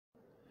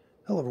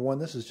Hello everyone,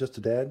 this is Just a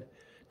Dad.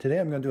 Today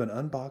I'm going to do an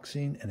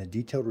unboxing and a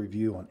detailed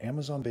review on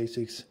Amazon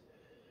Basics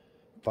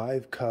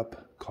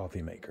 5-cup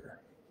coffee maker.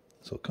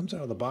 So it comes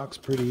out of the box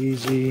pretty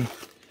easy.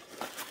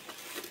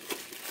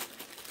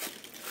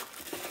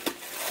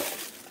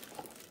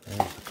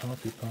 There's the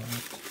coffee pot.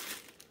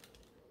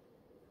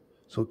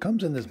 So it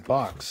comes in this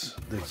box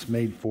that's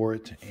made for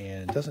it,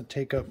 and it doesn't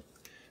take up,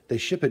 they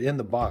ship it in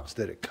the box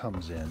that it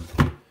comes in.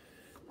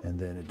 And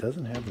then it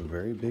doesn't have a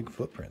very big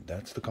footprint.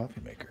 That's the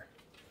coffee maker.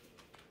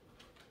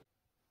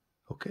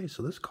 Okay,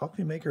 so this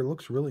coffee maker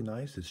looks really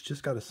nice. It's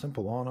just got a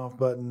simple on-off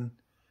button,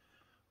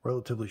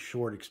 relatively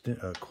short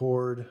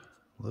cord,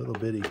 little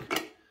bitty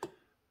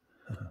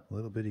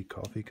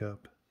coffee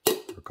cup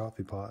or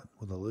coffee pot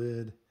with a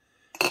lid.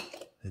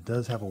 It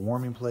does have a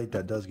warming plate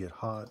that does get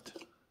hot.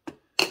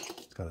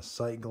 It's got a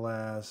sight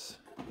glass.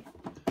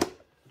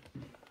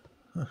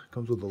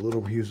 Comes with a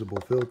little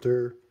reusable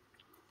filter.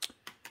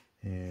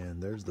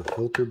 And there's the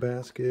filter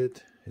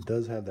basket. It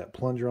does have that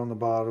plunger on the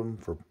bottom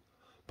for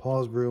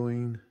pause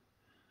brewing.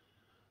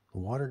 The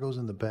water goes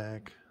in the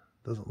back.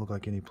 Doesn't look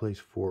like any place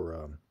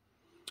for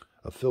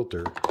a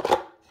filter.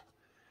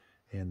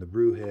 And the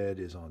brew head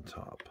is on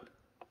top.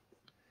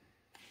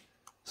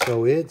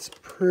 So it's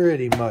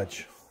pretty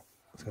much,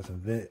 it's got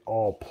some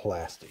all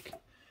plastic.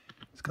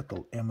 It's got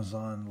the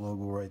Amazon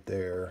logo right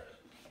there.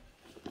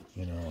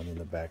 You know, and in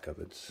the back of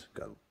it's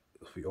got,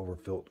 if we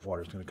overfill it,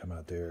 water's going to come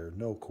out there.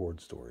 No cord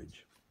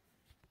storage.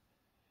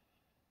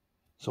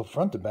 So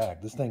front to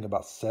back, this thing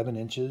about 7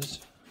 inches.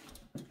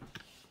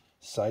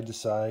 Side to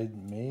side,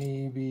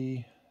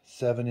 maybe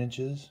 7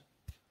 inches.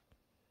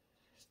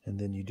 And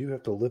then you do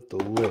have to lift the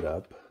lid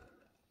up.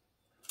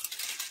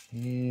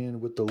 And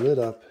with the lid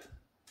up,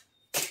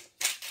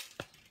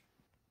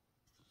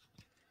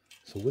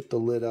 so with the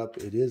lid up,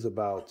 it is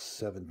about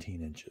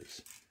 17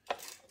 inches.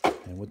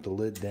 And with the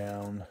lid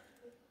down,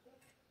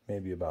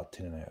 maybe about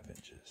 10.5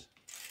 inches.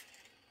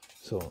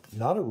 So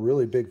not a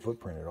really big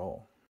footprint at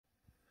all.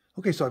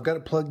 Okay, so I've got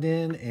it plugged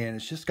in, and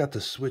it's just got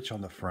the switch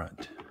on the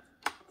front.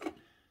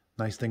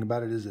 Nice thing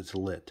about it is it's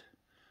lit.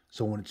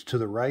 So when it's to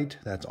the right,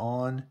 that's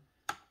on,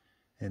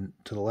 and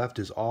to the left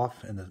is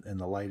off, and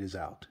the light is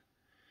out.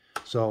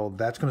 So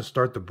that's going to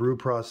start the brew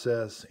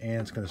process, and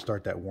it's going to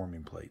start that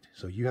warming plate.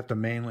 So you have to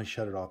manually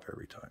shut it off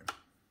every time.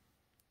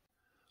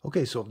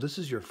 Okay, so if this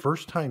is your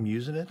first time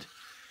using it,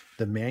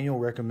 the manual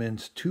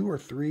recommends 2 or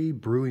 3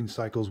 brewing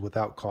cycles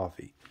without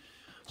coffee.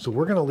 So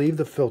we're going to leave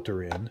the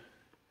filter in,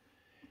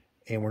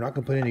 and we're not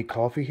going to put any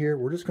coffee here.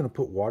 We're just going to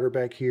put water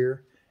back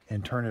here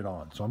and turn it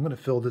on. So I'm going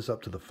to fill this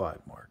up to the 5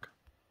 mark.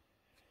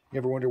 You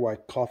ever wonder why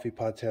coffee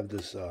pots have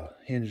this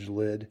hinged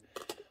lid?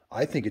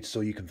 I think it's so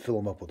you can fill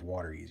them up with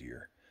water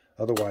easier.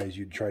 Otherwise,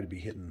 you'd try to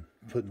be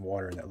putting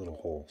water in that little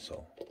hole.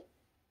 So,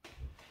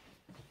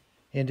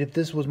 and if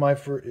this was my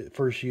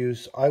first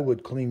use, I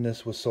would clean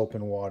this with soap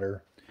and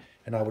water,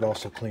 and I would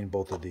also clean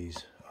both of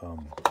these.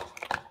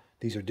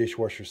 These are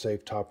dishwasher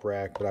safe, top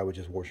rack, but I would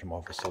just wash them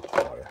off with soap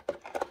and water.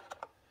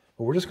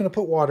 But we're just going to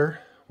put water.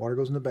 Water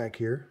goes in the back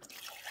here.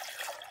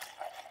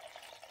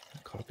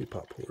 Coffee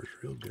pot pours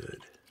real good.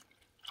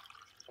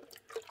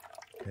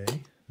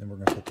 Okay, then we're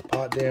going to put the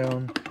pot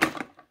down.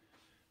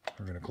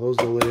 We're going to close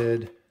the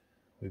lid.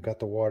 We've got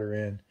the water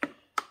in.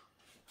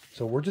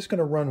 So we're just going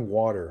to run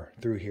water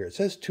through here. It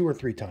says 2 or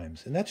 3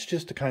 times, and that's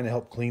just to kind of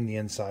help clean the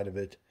inside of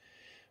it,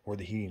 where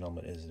the heating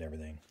element is and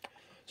everything.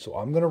 So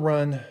I'm going to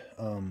run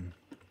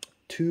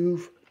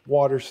 2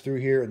 waters through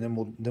here, and then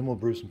we'll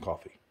brew some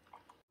coffee.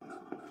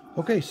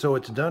 Okay, so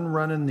it's done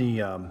running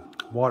the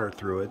water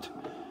through it.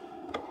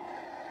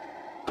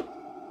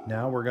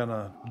 Now we're going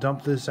to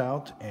dump this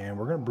out, and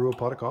we're going to brew a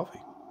pot of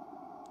coffee.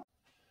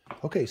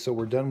 Okay, so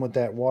we're done with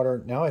that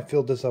water. Now I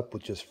filled this up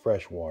with just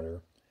fresh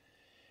water.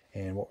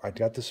 And I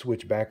got the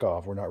switch back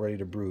off. We're not ready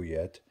to brew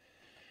yet.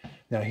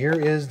 Now here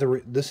is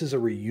this is a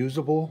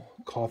reusable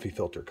coffee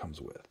filter comes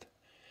with.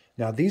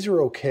 Now these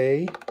are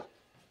okay,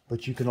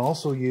 but you can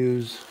also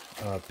use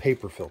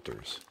paper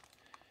filters.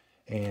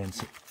 And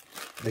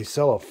they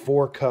sell a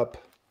 4-cup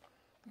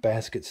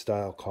basket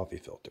style coffee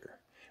filter.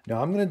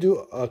 Now I'm going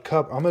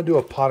to do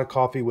a pot of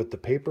coffee with the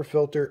paper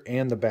filter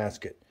and the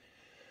basket.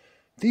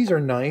 These are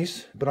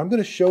nice, but I'm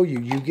going to show you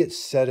get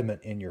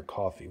sediment in your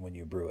coffee when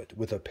you brew it.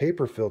 With a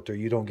paper filter,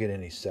 you don't get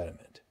any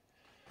sediment.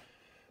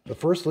 But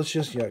first, let's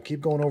just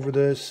keep going over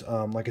this.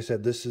 Like I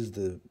said, this is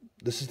the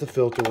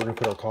filter. We're going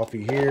to put our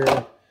coffee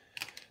here.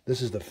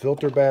 This is the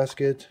filter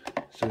basket.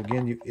 So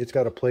again, it's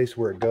got a place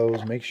where it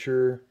goes. Make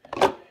sure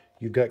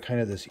you've got kind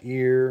of this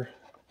ear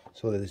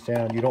so that it's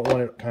down. You don't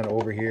want it kind of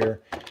over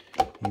here.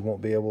 You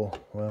won't be able,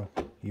 well,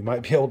 you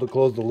might be able to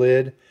close the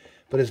lid,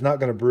 but it's not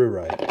going to brew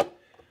right.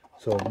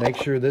 So make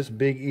sure this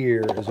big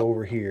ear is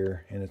over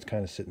here and it's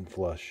kind of sitting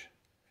flush.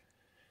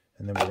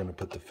 And then we're going to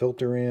put the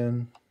filter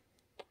in.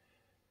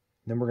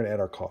 Then we're going to add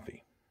our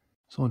coffee.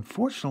 So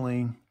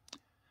unfortunately,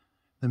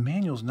 the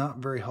manual's not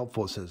very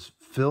helpful. It says,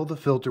 fill the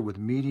filter with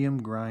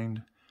medium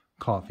grind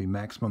coffee,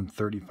 maximum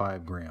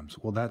 35 grams.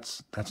 Well,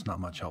 that's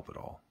not much help at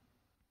all.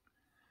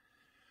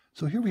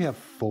 So here we have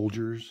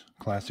Folgers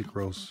Classic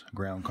Roast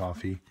ground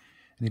coffee,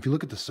 And if you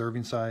look at the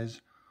serving size,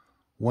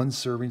 1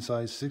 serving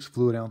size, 6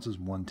 fluid ounces,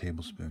 1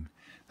 tablespoon.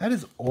 That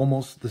is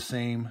almost the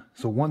same.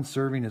 So 1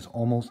 serving is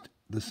almost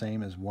the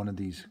same as one of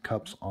these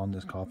cups on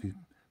this coffee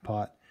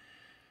pot.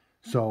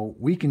 So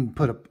we can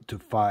put up to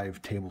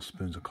 5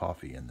 tablespoons of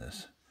coffee in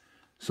this.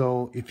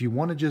 So if you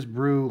want to just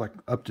brew like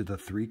up to the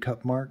 3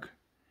 cup mark,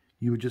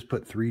 you would just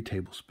put 3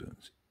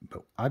 tablespoons.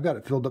 But I've got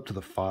it filled up to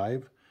the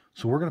 5.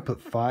 So we're going to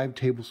put 5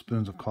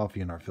 tablespoons of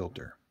coffee in our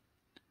filter.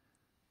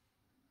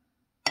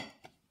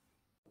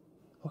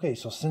 Okay,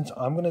 so since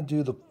I'm going to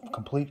do the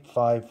complete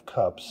 5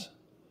 cups,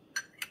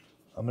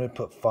 I'm going to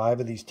put 5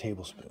 of these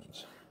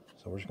tablespoons.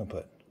 So we're just going to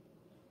put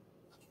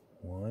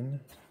 1,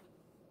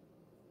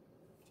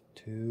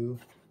 2,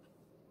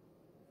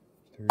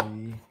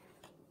 3,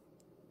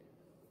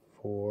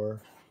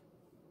 4,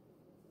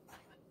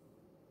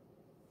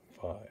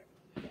 5.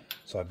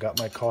 So I've got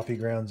my coffee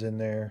grounds in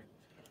there.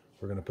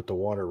 We're going to put the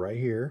water right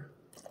here.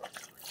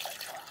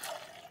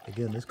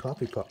 Again, this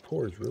coffee pot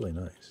pours really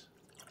nice.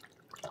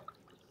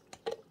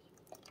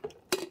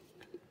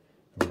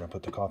 We're going to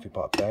put the coffee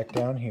pot back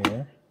down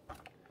here.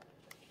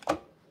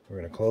 We're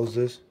going to close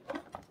this.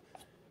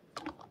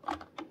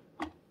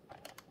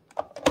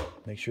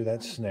 Make sure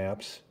that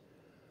snaps.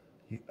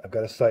 I've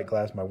got a sight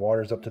glass. My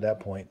water's up to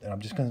that point, and I'm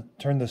just going to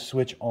turn the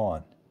switch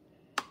on.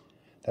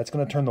 That's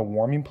going to turn the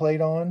warming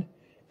plate on,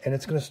 and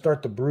it's going to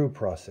start the brew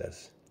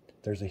process.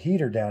 There's a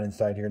heater down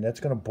inside here, and that's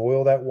going to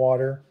boil that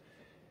water,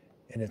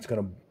 and it's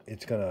going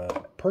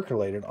to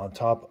percolate it on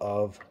top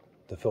of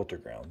the filter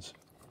grounds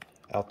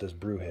out this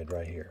brew head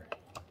right here.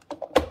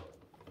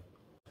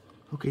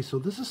 Okay, so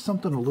this is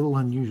something a little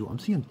unusual. I'm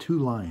seeing 2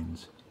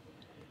 lines.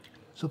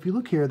 So if you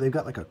look here, they've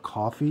got like a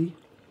coffee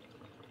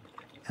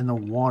and the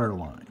water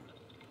line.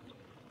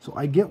 So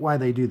I get why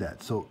they do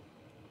that. So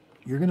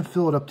you're going to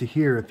fill it up to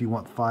here if you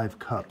want 5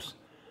 cups.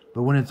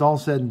 But when it's all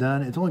said and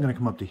done, it's only going to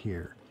come up to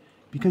here.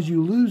 Because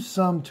you lose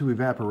some to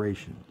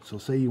evaporation. So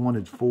say you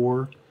wanted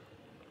 4.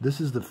 This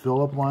is the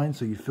fill up line,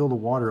 so you fill the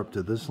water up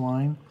to this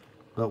line.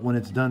 But when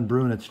it's done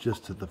brewing, it's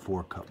just to the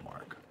 4 cup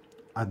mark.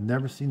 I've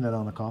never seen that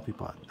on a coffee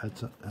pot.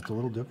 That's a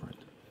little different.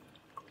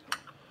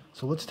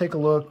 So let's take a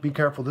look. Be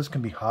careful, this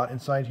can be hot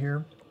inside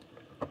here.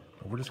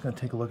 But we're just going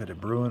to take a look at it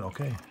brewing.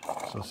 Okay,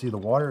 so see the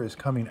water is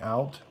coming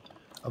out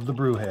of the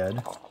brew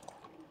head.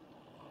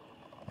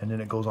 And then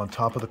it goes on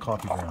top of the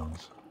coffee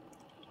grounds.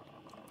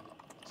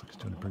 Looks like it's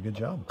doing a pretty good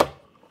job.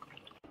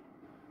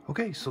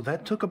 Okay, so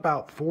that took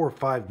about 4 or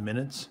 5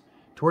 minutes.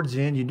 Towards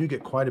the end, you do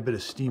get quite a bit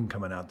of steam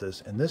coming out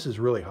this, and this is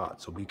really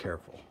hot, so be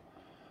careful.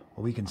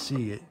 Well, we can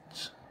see it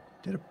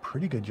did a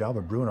pretty good job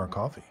of brewing our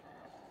coffee.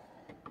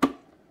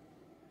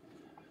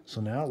 So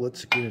now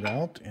let's get it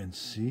out and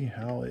see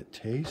how it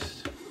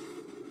tastes.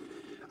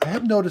 I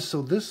have noticed,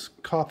 so this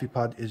coffee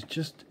pot is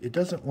just, it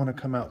doesn't want to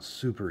come out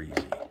super easy.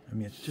 I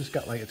mean, it's just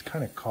got like, it's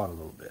kind of caught a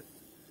little bit.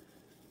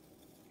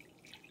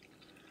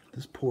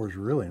 This pours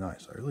really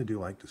nice. I really do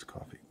like this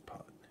coffee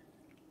pot.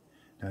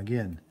 Now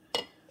again,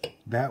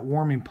 that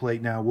warming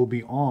plate now will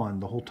be on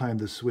the whole time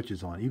this switch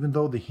is on. Even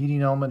though the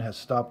heating element has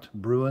stopped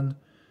brewing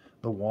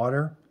the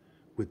water,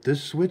 with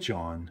this switch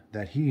on,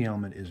 that heating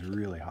element is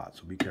really hot,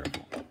 so be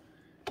careful.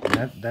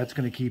 And that's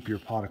going to keep your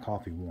pot of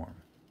coffee warm.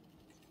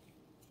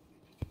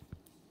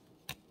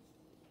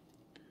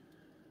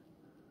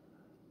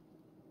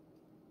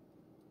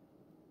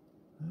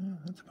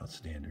 That's about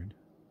standard.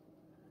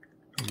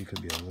 Maybe it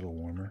could be a little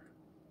warmer.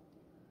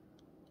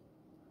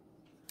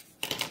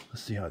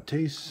 Let's see how it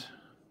tastes.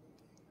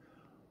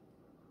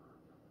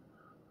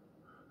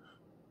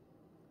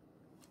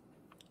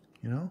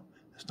 You know,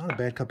 it's not a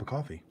bad cup of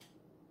coffee.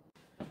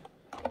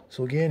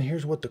 So again,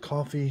 here's what the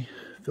coffee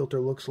filter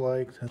looks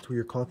like. That's where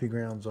your coffee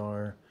grounds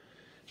are.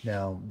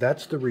 Now,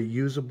 that's the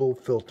reusable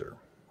filter.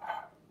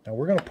 Now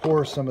we're going to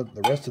pour some of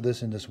the rest of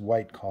this in this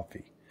white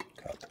coffee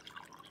cup.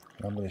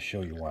 And I'm going to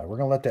show you why. We're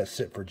going to let that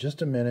sit for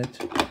just a minute.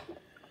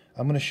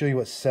 I'm going to show you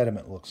what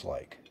sediment looks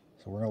like.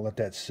 So we're going to let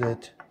that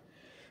sit.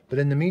 But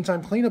in the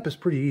meantime, cleanup is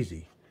pretty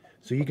easy.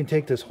 So you can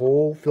take this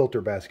whole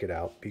filter basket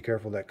out. Be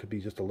careful, that could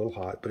be just a little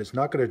hot. But it's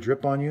not going to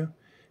drip on you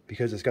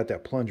because it's got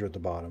that plunger at the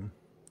bottom.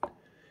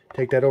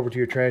 Take that over to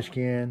your trash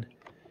can.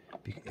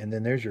 And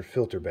then there's your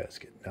filter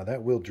basket. Now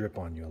that will drip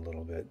on you a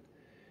little bit.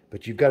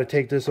 But you've got to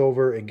take this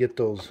over and get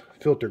those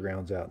filter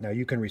grounds out. Now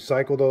you can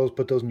recycle those,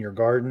 put those in your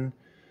garden.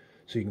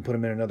 So you can put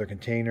them in another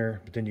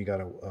container. But then you got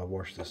to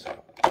wash this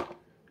out.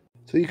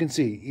 So you can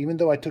see, even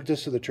though I took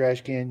this to the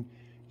trash can,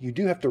 you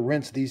do have to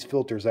rinse these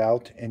filters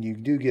out, and you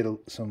do get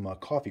some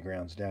coffee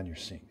grounds down your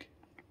sink.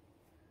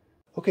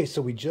 Okay,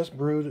 so we just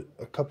brewed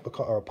a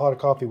pot of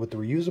coffee with the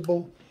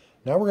reusable.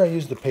 Now we're going to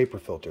use the paper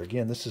filter.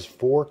 Again, this is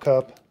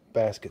 4-cup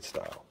basket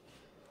style.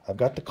 I've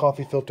got the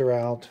coffee filter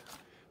out.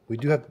 We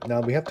have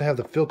to have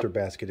the filter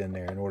basket in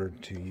there in order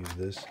to use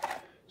this.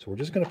 So we're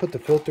just going to put the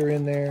filter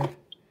in there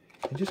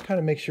and just kind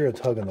of make sure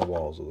it's hugging the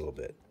walls a little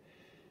bit.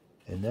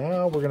 And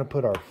now we're going to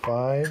put our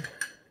 5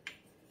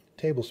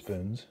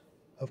 tablespoons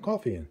of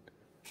coffee in.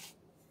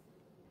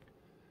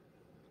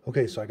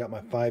 Okay, so I got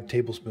my 5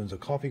 tablespoons of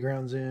coffee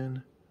grounds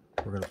in.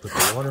 We're going to put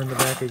the water in the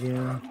back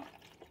again.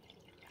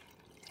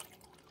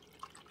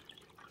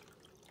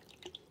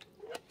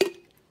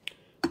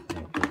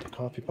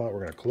 coffee pot. We're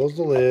going to close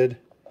the lid,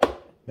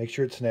 make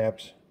sure it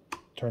snaps,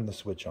 turn the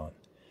switch on.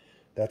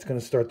 That's going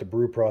to start the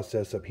brew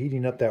process of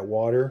heating up that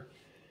water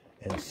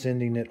and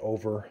sending it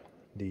over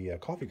the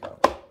coffee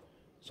grounds.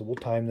 So we'll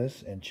time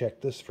this and check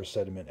this for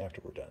sediment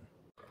after we're done.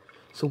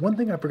 So one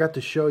thing I forgot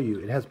to show you,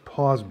 it has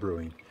pause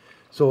brewing.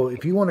 So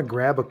if you want to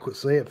grab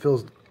say it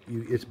feels,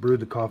 it's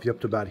brewed the coffee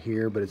up to about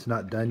here, but it's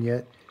not done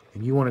yet,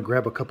 and you want to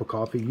grab a cup of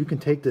coffee, you can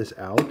take this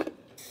out,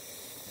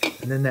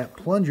 and then that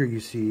plunger you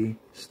see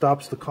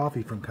stops the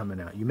coffee from coming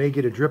out. You may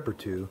get a drip or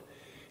two.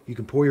 You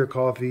can pour your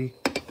coffee,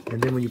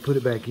 and then when you put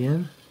it back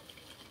in,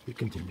 it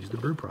continues the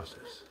brew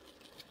process.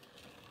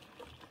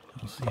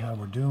 We'll see how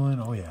we're doing.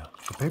 Oh yeah,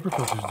 the paper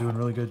filter's doing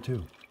really good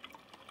too.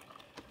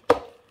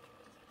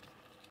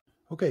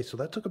 Okay, so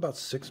that took about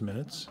 6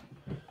 minutes.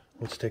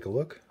 Let's take a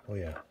look. Oh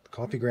yeah, the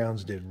coffee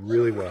grounds did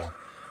really well.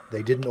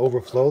 They didn't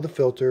overflow the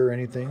filter or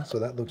anything, so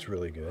that looks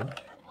really good.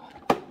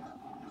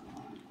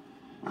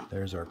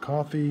 There's our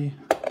coffee.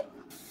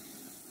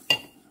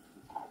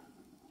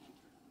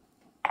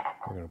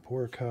 We're gonna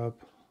pour a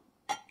cup.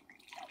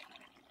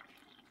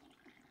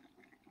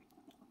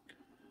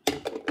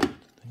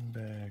 Thing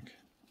back.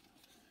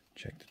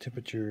 Check the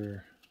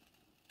temperature.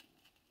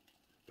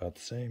 About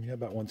the same, yeah,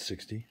 about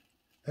 160.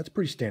 That's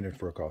pretty standard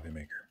for a coffee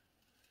maker.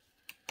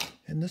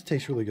 And this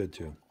tastes really good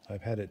too.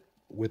 I've had it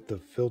with the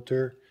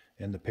filter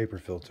and the paper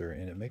filter,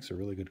 and it makes a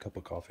really good cup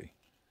of coffee.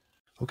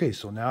 Okay,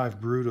 so now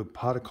I've brewed a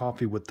pot of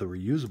coffee with the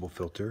reusable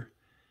filter.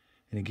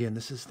 And again,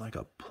 this is like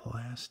a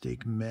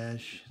plastic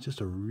mesh,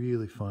 just a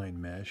really fine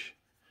mesh.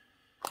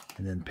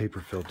 And then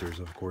paper filters,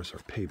 of course, are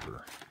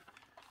paper.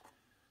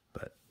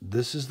 But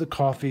this is the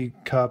coffee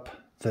cup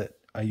that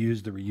I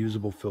use the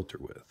reusable filter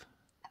with.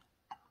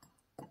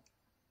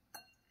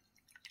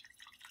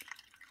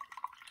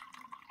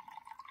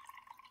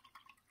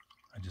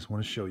 I just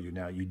want to show you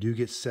now, you do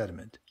get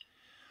sediment.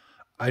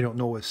 I don't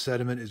know if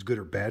sediment is good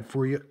or bad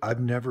for you.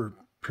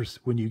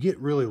 When you get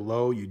really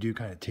low, you do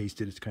kind of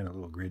taste it. It's kind of a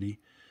little gritty.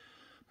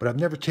 But I've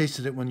never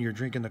tasted it when you're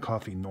drinking the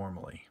coffee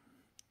normally.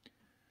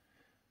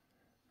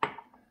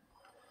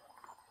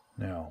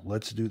 Now,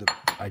 let's do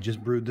I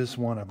just brewed this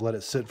one. I've let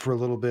it sit for a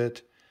little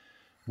bit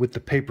with the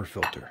paper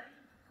filter.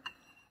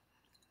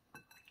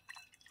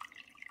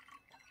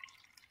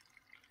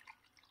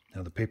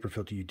 Now, the paper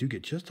filter, you do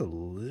get just a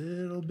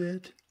little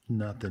bit,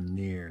 nothing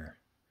near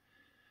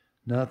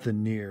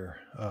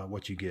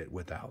what you get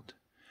without.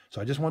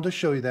 So I just wanted to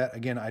show you that.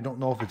 Again, I don't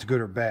know if it's good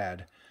or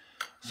bad.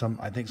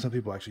 I think some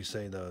people actually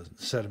say the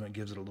sediment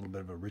gives it a little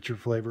bit of a richer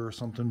flavor or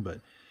something, but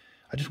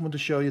I just wanted to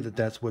show you that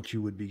that's what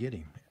you would be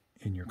getting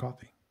in your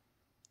coffee.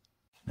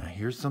 Now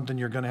here's something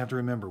you're going to have to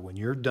remember. When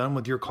you're done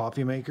with your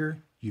coffee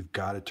maker, you've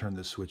got to turn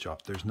this switch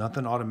off. There's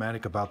nothing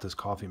automatic about this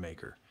coffee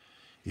maker.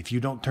 If you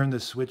don't turn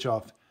this switch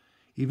off,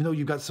 even though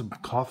you've got some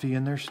coffee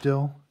in there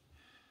still,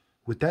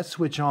 with that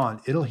switch on,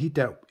 it'll heat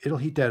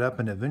that up,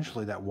 and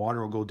eventually that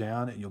water will go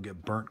down and you'll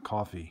get burnt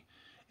coffee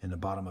in the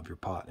bottom of your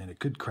pot, and it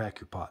could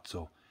crack your pot.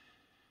 So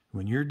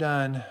when you're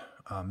done,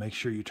 make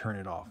sure you turn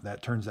it off.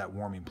 That turns that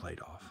warming plate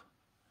off.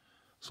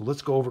 So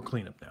let's go over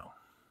cleanup now.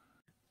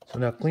 So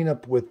now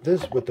cleanup with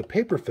the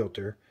paper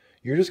filter,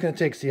 you're just going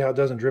to see how it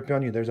doesn't drip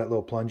on you. There's that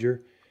little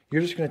plunger.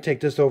 You're just going to take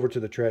this over to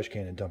the trash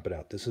can and dump it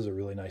out. This is a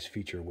really nice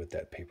feature with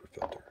that paper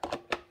filter.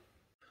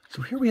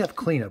 So here we have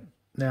cleanup.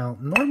 Now,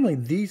 normally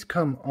these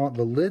come on,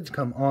 the lids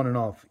come on and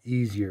off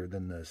easier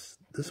than this.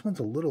 This one's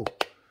a little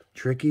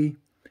tricky.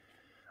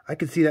 I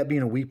could see that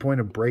being a weak point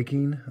of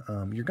breaking.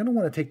 You're going to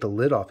want to take the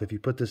lid off if you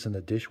put this in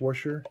the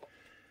dishwasher.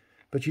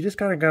 But you just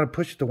kind of got to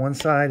push it to one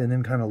side and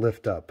then kind of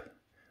lift up.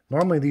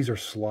 Normally these are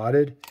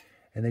slotted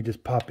and they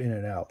just pop in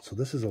and out. So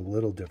this is a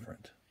little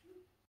different.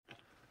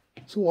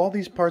 So all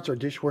these parts are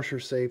dishwasher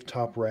safe,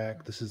 top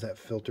rack. This is that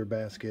filter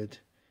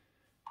basket.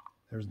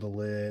 There's the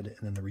lid, and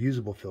then the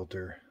reusable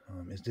filter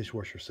is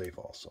dishwasher safe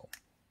also.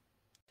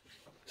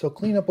 So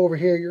clean up over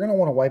here. You're going to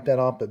want to wipe that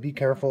off, but be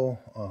careful.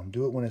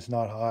 Do it when it's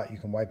not hot. You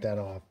can wipe that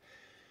off.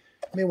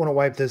 You may want to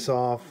wipe this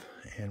off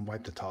and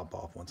wipe the top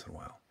off once in a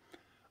while.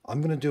 I'm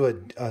going to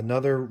do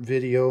another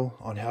video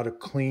on how to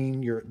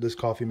clean this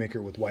coffee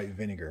maker with white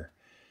vinegar.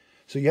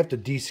 So you have to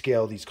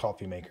descale these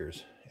coffee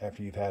makers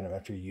after you've had them,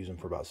 after you use them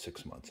for about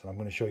 6 months. And I'm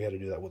going to show you how to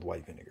do that with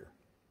white vinegar.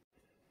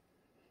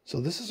 So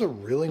this is a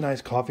really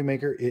nice coffee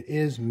maker. It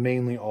is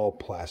mainly all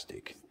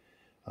plastic.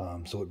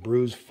 So it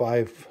brews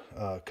 5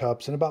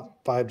 cups in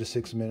about 5 to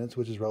 6 minutes,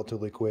 which is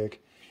relatively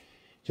quick.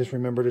 Just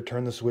remember to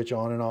turn the switch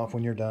on and off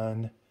when you're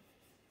done.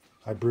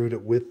 I brewed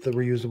it with the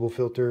reusable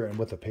filter and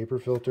with a paper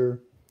filter.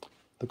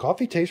 The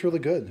coffee tastes really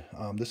good.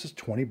 This is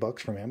 20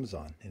 bucks from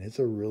Amazon, and it's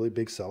a really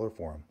big seller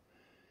for them.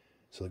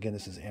 So again,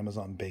 this is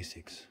Amazon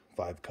Basics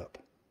 5 cup.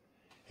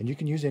 And you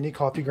can use any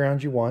coffee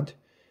grounds you want.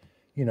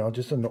 You know,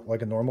 just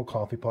like a normal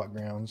coffee pot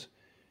grounds.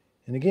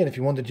 And again, if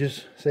you want to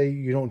just say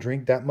you don't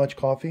drink that much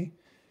coffee,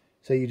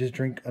 say you just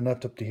drink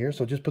enough up to here,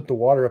 so just put the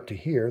water up to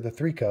here, the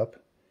 3 cup,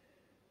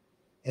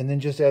 and then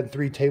just add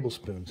 3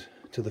 tablespoons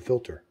to the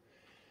filter.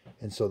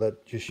 And so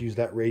that just use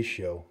that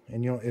ratio.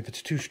 And you know, if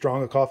it's too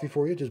strong a coffee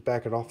for you, just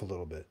back it off a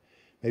little bit.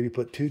 Maybe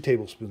put 2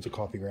 tablespoons of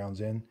coffee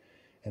grounds in,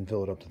 and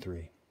fill it up to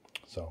 3.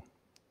 So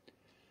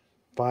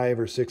 5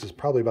 or 6 is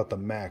probably about the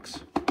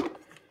maximum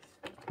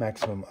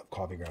of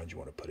coffee grounds you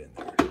want to put in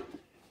there.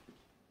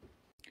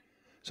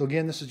 So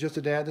again, this is Just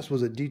a Dad. This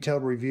was a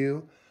detailed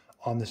review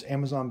on this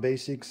Amazon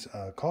Basics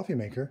coffee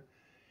maker.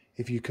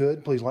 If you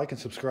could, please like and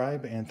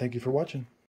subscribe, and thank you for watching.